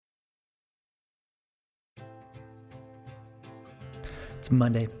It's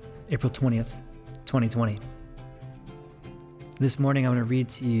Monday, April 20th, 2020. This morning I want to read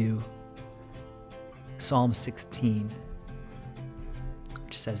to you Psalm 16,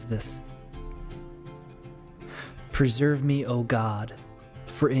 which says this: Preserve me, O God,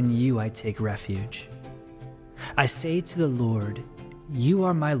 for in you I take refuge. I say to the Lord, you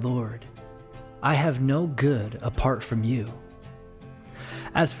are my Lord. I have no good apart from you.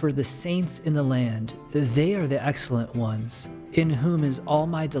 As for the saints in the land, they are the excellent ones, in whom is all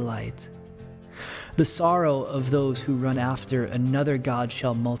my delight. The sorrow of those who run after another god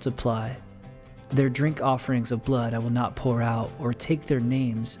shall multiply. Their drink offerings of blood I will not pour out, or take their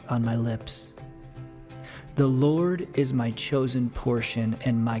names on my lips. The Lord is my chosen portion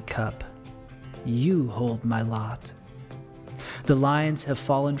and my cup. You hold my lot. The lions have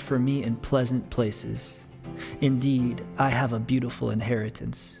fallen for me in pleasant places. Indeed, I have a beautiful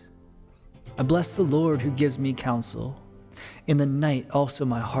inheritance. I bless the Lord who gives me counsel. In the night also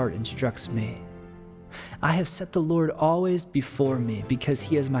my heart instructs me. I have set the Lord always before me, because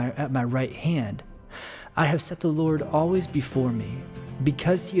he is at my right hand. I have set the Lord always before me.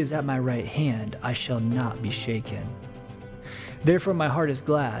 Because he is at my right hand, I shall not be shaken. Therefore my heart is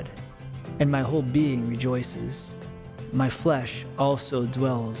glad, and my whole being rejoices. My flesh also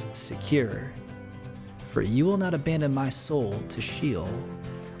dwells secure. For you will not abandon my soul to Sheol,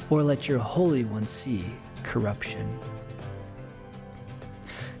 or let your Holy One see corruption.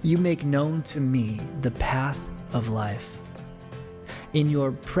 You make known to me the path of life. In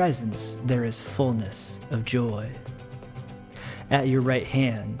your presence there is fullness of joy. At your right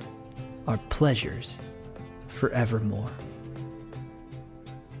hand are pleasures forevermore.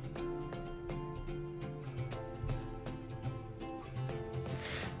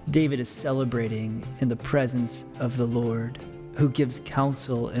 David is celebrating in the presence of the Lord, who gives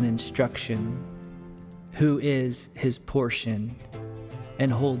counsel and instruction, who is his portion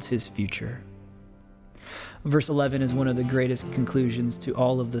and holds his future. Verse 11 is one of the greatest conclusions to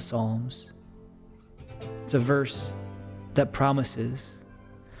all of the Psalms. It's a verse that promises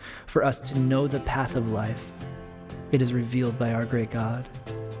for us to know the path of life. It is revealed by our great God.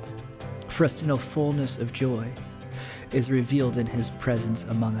 For us to know fullness of joy is revealed in his presence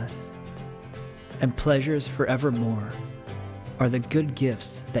among us. And pleasures forevermore are the good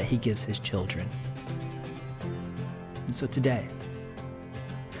gifts that he gives his children. And so today,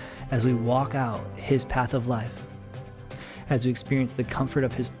 as we walk out his path of life, as we experience the comfort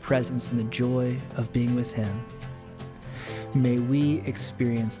of his presence and the joy of being with him, may we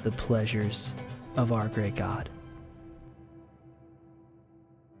experience the pleasures of our great God.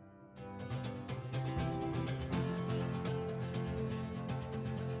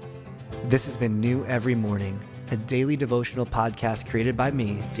 This has been New Every Morning, a daily devotional podcast created by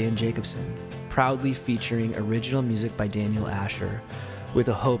me, Dan Jacobson, proudly featuring original music by Daniel Asher, with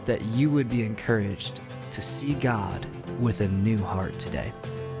a hope that you would be encouraged to see God with a new heart today.